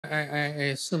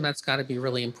I assume that's got to be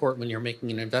really important when you're making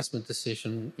an investment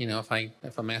decision. You know, if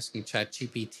I'm asking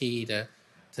ChatGPT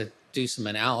to do some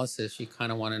analysis, you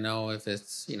kind of want to know if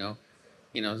it's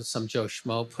some Joe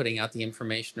Schmo putting out the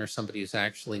information or somebody who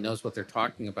actually knows what they're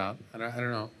talking about. I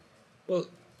don't know. Well,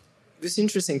 this is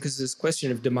interesting because this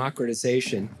question of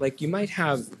democratization, like you might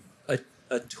have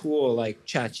a tool like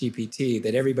ChatGPT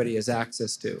that everybody has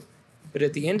access to. But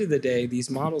at the end of the day, these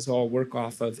models all work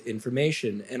off of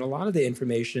information. And a lot of the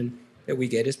information that we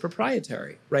get is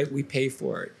proprietary, right? We pay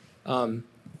for it.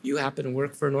 You happen to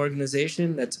work for an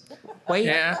organization that's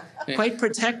quite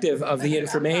protective of the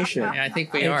information. Yeah, I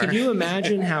think we are. Can you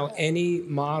imagine how any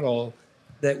model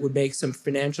that would make some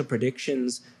financial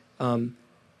predictions,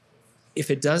 if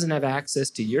it doesn't have access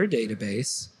to your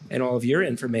database and all of your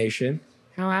information,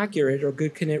 how accurate or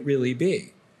good can it really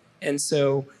be? And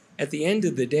so at the end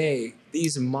of the day,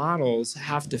 these models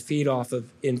have to feed off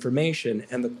of information,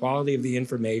 and the quality of the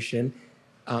information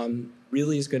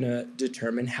really is going to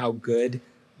determine how good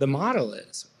the model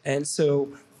is. And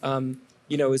so,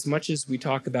 as much as we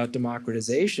talk about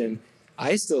democratization,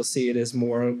 I still see it as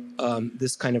more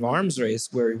this kind of arms race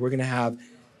where we're going to have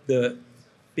the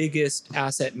biggest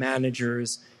asset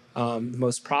managers, the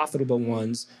most profitable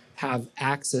ones, have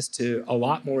access to a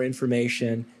lot more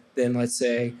information than, let's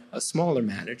say, a smaller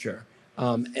manager.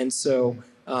 And so,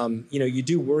 you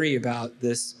do worry about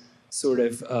this sort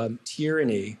of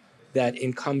tyranny that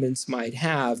incumbents might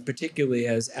have, particularly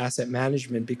as asset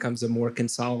management becomes a more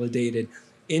consolidated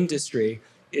industry,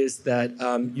 is that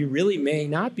you really may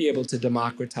not be able to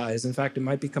democratize. In fact, it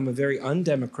might become a very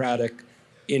undemocratic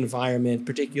environment,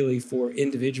 particularly for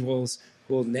individuals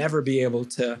who will never be able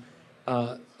to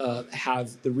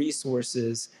have the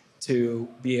resources to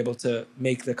be able to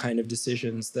make the kind of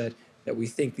decisions that we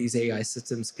think these AI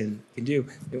systems can do.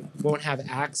 They won't have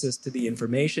access to the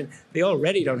information. They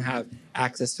already don't have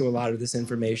access to a lot of this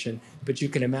information, but you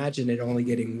can imagine it only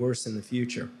getting worse in the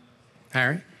future.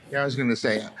 Harry? Yeah, I was going to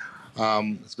say,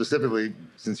 specifically,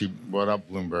 since you brought up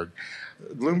Bloomberg,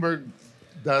 Bloomberg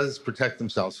does protect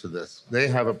themselves for this. They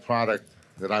have a product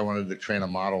that I wanted to train a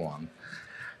model on,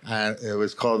 and it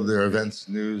was called their Events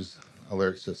News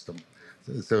Alert System.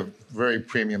 It's a very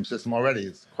premium system already.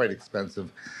 It's quite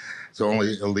expensive, so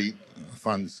only elite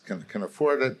funds can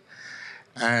afford it.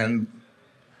 And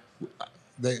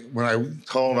when I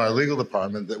told our legal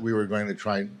department that we were going to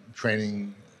try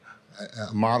training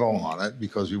a model on it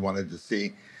because we wanted to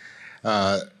see,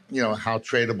 how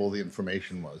tradable the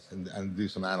information was and do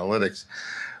some analytics,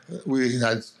 we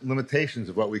had limitations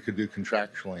of what we could do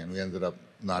contractually, and we ended up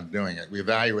not doing it. We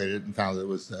evaluated it and found that it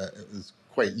was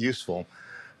quite useful,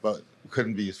 but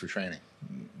couldn't be used for training.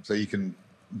 So you can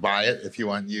buy it if you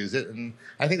want to use it, and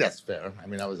I think that's fair. I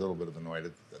mean, I was a little bit annoyed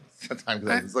at the time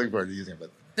because I was looking forward to using it.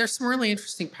 But there's some really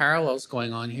interesting parallels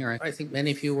going on here. I think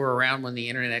many of you were around when the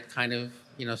internet kind of,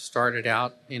 started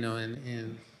out,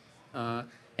 and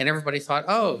everybody thought,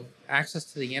 oh, access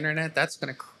to the internet, that's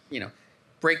going to,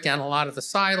 break down a lot of the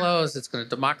silos. It's going to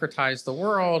democratize the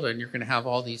world, and you're going to have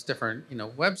all these different,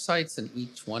 websites, and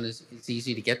each one is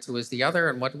easy to get to as the other.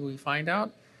 And what do we find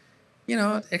out?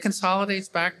 It consolidates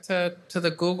back to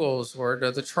the Googles or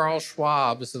to the Charles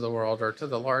Schwabs of the world or to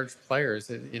the large players.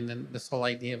 In this whole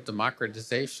idea of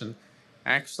democratization,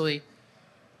 actually,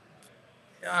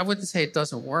 I wouldn't say it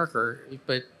doesn't work,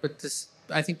 but this,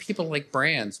 I think people like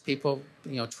brands. People,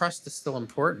 trust is still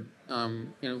important.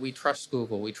 We trust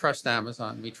Google, we trust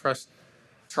Amazon, we trust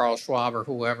Charles Schwab or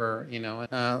whoever.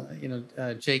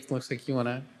 Jake, looks like you want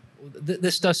to.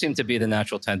 This does seem to be the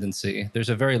natural tendency. There's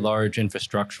a very large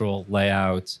infrastructural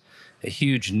layout, a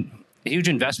huge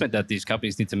investment that these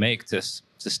companies need to make to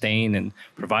sustain and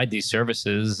provide these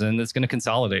services, and it's going to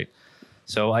consolidate.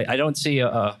 So I don't see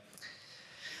a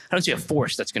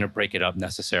force that's going to break it up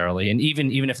necessarily. And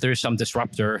even if there's some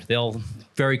disruptor, they'll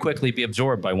very quickly be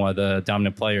absorbed by one of the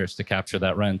dominant players to capture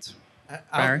that rent.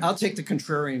 I'll take the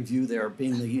contrarian view there,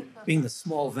 being the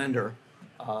small vendor,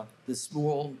 the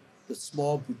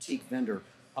small boutique vendor.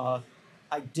 I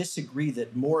disagree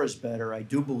that more is better. I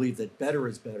do believe that better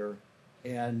is better.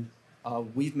 And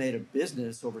we've made a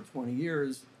business over 20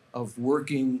 years of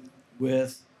working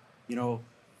with,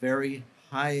 very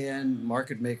high-end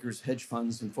market makers, hedge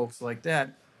funds, and folks like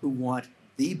that who want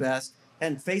the best.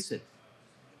 And face it,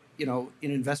 in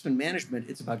investment management,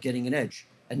 it's about getting an edge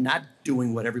and not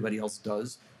doing what everybody else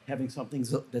does, having something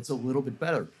that's a little bit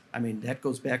better. I mean, that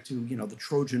goes back to, the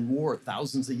Trojan War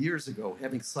thousands of years ago.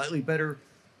 Having slightly better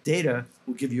data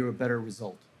will give you a better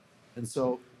result. And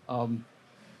so, I'll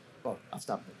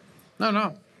stop there.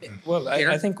 No. Well,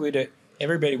 I think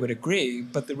everybody would agree,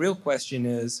 but the real question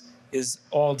is, is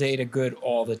all data good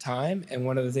all the time? And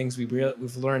one of the things we've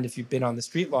learned, if you've been on the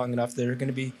street long enough, there are going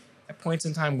to be at points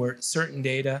in time where certain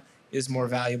data is more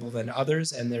valuable than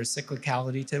others, and there's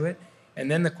cyclicality to it. And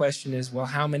then the question is, well,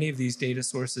 how many of these data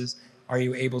sources are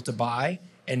you able to buy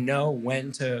and know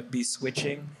when to be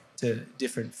switching to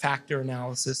different factor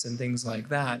analysis and things like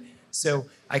that? So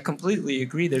I completely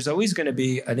agree. There's always going to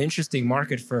be an interesting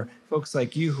market for folks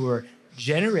like you who are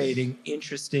generating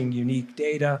interesting, unique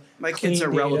data. My kids are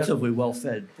relatively well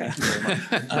fed. Thank you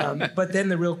very much. But then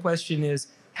the real question is,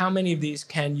 how many of these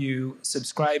can you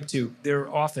subscribe to?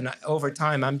 They're often, over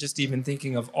time, I'm just even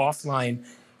thinking of offline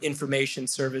information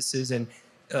services. And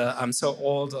I'm so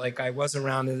old, like I was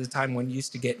around at the time when you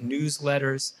used to get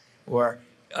newsletters or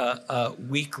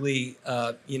weekly,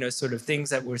 sort of things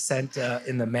that were sent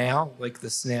in the mail, like the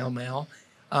snail mail.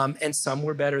 And some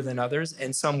were better than others,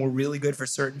 and some were really good for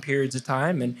certain periods of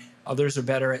time, and others are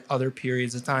better at other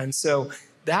periods of time. So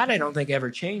that I don't think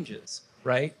ever changes,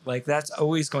 right? Like that's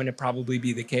always going to probably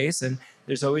be the case, and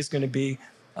there's always going to be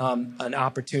an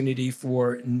opportunity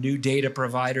for new data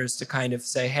providers to kind of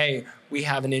say, hey, we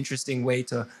have an interesting way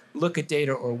to look at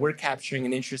data, or we're capturing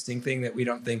an interesting thing that we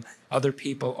don't think other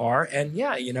people are. And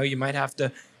yeah, you might have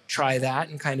to try that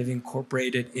and kind of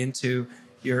incorporate it into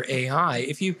your AI.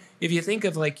 If you think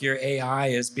of like your AI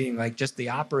as being like just the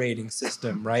operating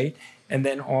system, right? And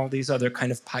then all these other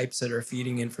kind of pipes that are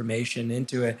feeding information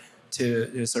into it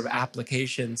to sort of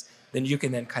applications, then you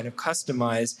can then kind of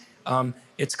customize.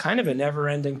 It's kind of a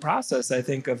never-ending process, I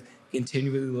think, of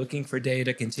continually looking for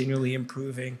data, continually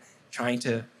improving, trying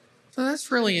to. So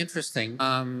that's really interesting.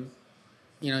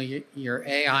 Your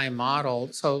AI model.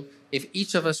 So if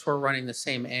each of us were running the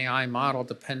same AI model,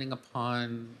 depending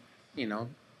upon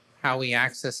how we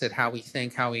access it, how we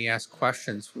think, how we ask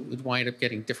questions, we'd wind up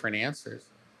getting different answers.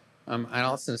 And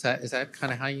also, is that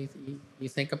kind of how you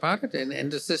think about it? And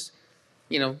does this,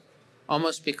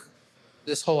 almost be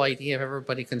this whole idea of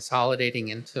everybody consolidating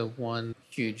into one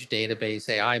huge database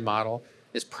AI model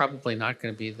is probably not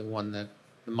going to be the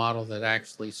model that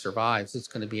actually survives. It's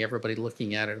going to be everybody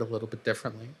looking at it a little bit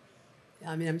differently. Yeah,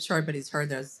 I mean, I'm sure everybody's heard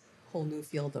there's whole new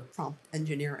field of prompt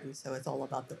engineering. So it's all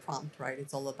about the prompt, right?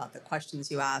 It's all about the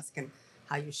questions you ask and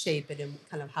how you shape it and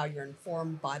kind of how you're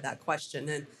informed by that question.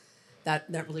 And that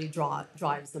really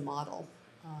drives the model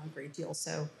a great deal.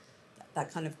 So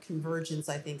that kind of convergence,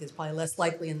 I think, is probably less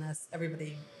likely unless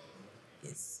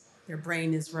their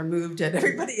brain is removed and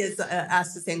everybody is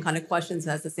asked the same kind of questions,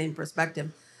 has the same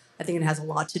perspective. I think it has a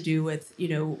lot to do with,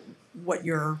 what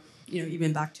you're,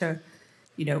 even back to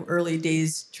early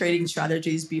days trading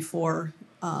strategies before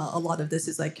a lot of this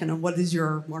is like kind of what is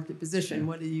your market position?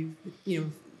 What are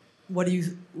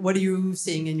you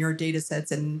seeing in your data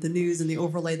sets and the news and the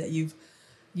overlay that you've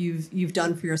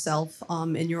done for yourself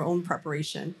in your own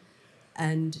preparation?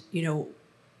 And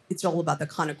it's all about the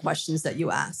kind of questions that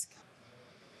you ask.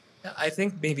 I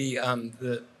think maybe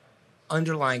the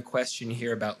underlying question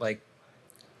here about like,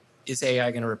 is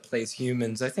AI going to replace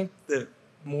humans? I think the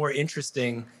more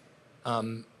interesting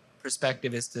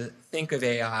perspective is to think of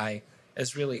AI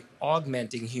as really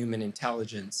augmenting human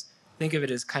intelligence. Think of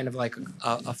it as kind of like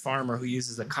a farmer who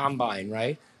uses a combine,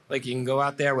 right? Like you can go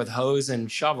out there with hose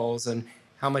and shovels, and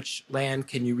how much land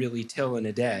can you really till in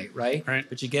a day, right? Right.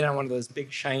 But you get on one of those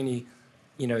big shiny,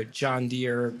 John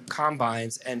Deere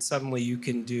combines, and suddenly you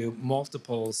can do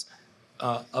multiples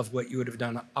of what you would have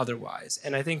done otherwise.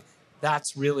 And I think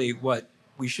that's really what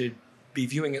we should be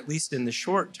viewing, at least in the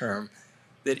short term,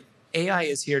 that AI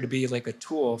is here to be like a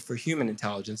tool for human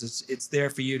intelligence. It's there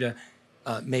for you to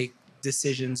make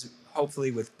decisions,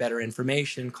 hopefully with better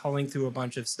information, culling through a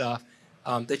bunch of stuff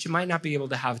that you might not be able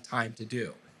to have time to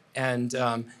do. And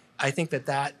I think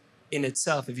that in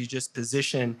itself, if you just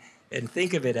position and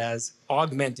think of it as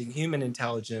augmenting human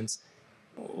intelligence,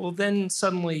 well, then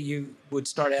suddenly you would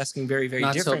start asking very, very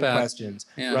different questions,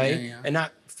 right? Yeah. And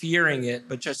not fearing it,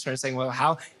 but just start saying, well,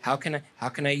 how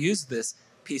can I use this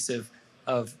piece of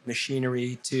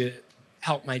machinery to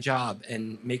help my job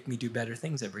and make me do better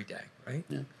things every day, right?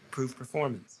 Yeah. Improve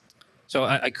performance. So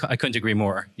I couldn't agree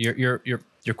more. Your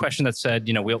question that said,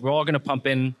 we're all going to pump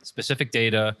in specific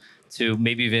data to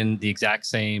maybe even the exact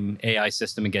same AI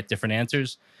system and get different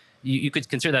answers. You could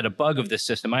consider that a bug of this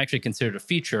system. I actually consider it a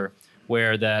feature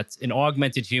where that's an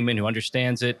augmented human who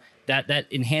understands it, that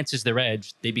enhances their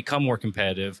edge. They become more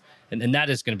competitive, and that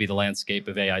is going to be the landscape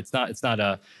of AI. It's not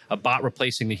a bot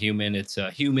replacing the human. It's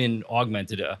a human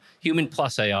augmented, a human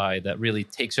plus AI that really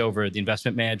takes over the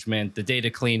investment management, the data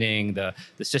cleaning, the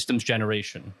systems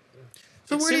generation.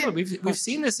 So we've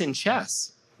seen this in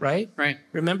chess, right? Right.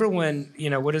 Remember when,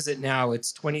 what is it now?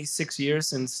 It's 26 years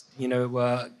since,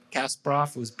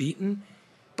 Kasparov was beaten.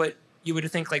 But you would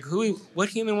think like, what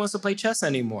human wants to play chess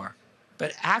anymore?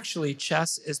 But actually,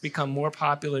 chess has become more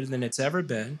popular than it's ever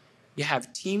been. You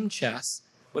have team chess,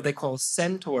 what they call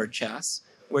centaur chess,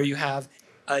 where you have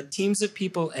teams of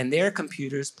people and their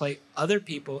computers play other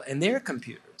people and their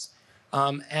computers.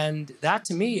 And that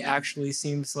to me actually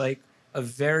seems like a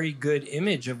very good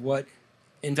image of what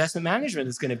investment management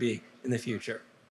is going to be in the future.